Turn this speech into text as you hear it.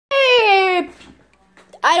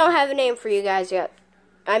I don't have a name for you guys yet.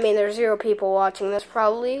 I mean, there's 0 people watching this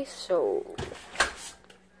probably, so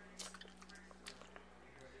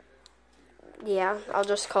yeah, I'll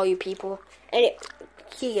just call you people. And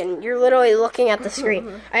Keegan, you're literally looking at the screen.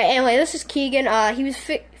 All right, anyway, this is Keegan. He was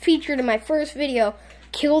featured in my first video,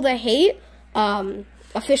 Kill the Hate,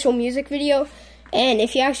 official music video. And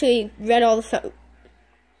if you actually read all the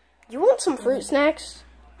you want some fruit snacks?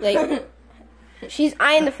 Like, she's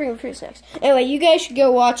eyeing the freaking fruit snacks. Anyway, you guys should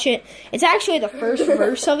go watch it. It's actually the first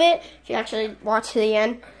verse of it, if you actually watch to the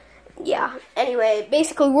end. Yeah, anyway,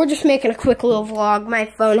 basically, we're just making a quick little vlog. My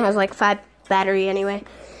phone has like 5 battery anyway.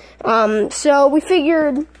 So we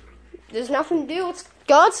figured there's nothing to do. Let's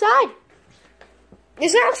go outside.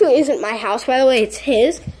 This actually isn't my house, by the way. It's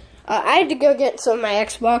his. I had to go get some of my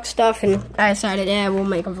Xbox stuff, and I decided, yeah, we'll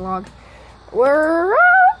make a vlog. We're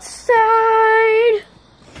outside.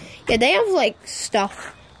 Yeah, they have, like,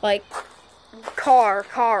 stuff. Like, car,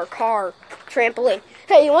 trampoline.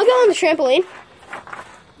 Hey, you want to go on the trampoline?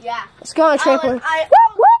 Yeah. Let's go on the trampoline. I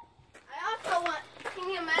also want, can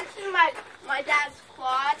you mention my dad's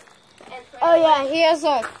quad and trailer? Oh, yeah, he has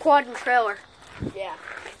a quad and trailer. Yeah.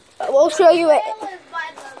 We'll show you it.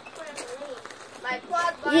 My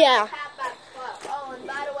quad by yeah. the Pat Club. Oh, and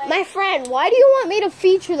by the way. My friend, why do you want me to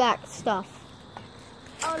feature that stuff?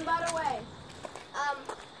 Oh, and by the way,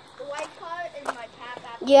 the white car is my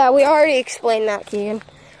Pat. Yeah, we already explained that, Keegan.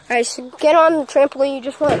 Alright, so get on the trampoline you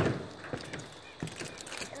just went. And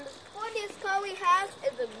the sportiest car we have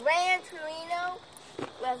is a Gran Torino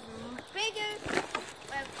with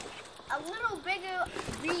a little bigger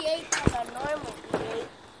V8 than a normal V8.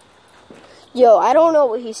 Yo, I don't know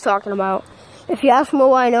what he's talking about. If you ask me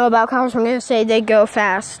what I know about cars, I'm going to say they go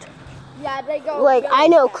fast. Yeah, they go Like, really I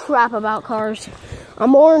know fast. crap about cars.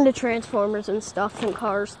 I'm more into Transformers and stuff than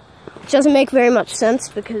cars. Which doesn't make very much sense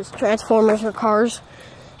because Transformers are cars.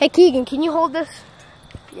 Hey, Keegan, can you hold this?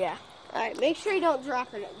 Yeah. Alright, make sure you don't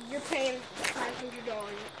drop it. You're paying $500 it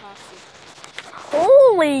costs you.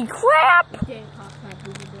 Holy crap! It didn't cost $500.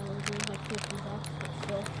 It was like $50, but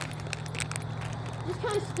still. It's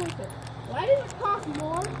kind of stupid. Why does it cost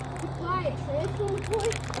more to buy a Transformer toy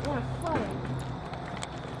than a phone?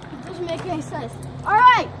 It doesn't make any sense.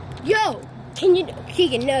 Alright, yo! Can you,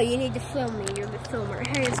 Keegan, no, you need to film me. You're the filmer.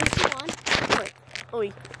 Hey, is this on? Wait. Oh,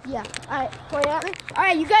 yeah. Alright, point at me.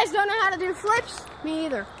 Alright, you guys don't know how to do flips? Me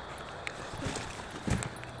either.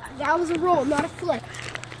 That was a roll, not a flip.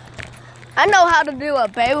 I know how to do a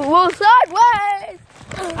baby wheel sideways.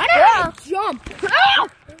 I know how to jump. Ah!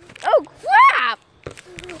 Oh, crap!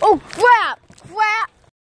 Oh, crap! Crap!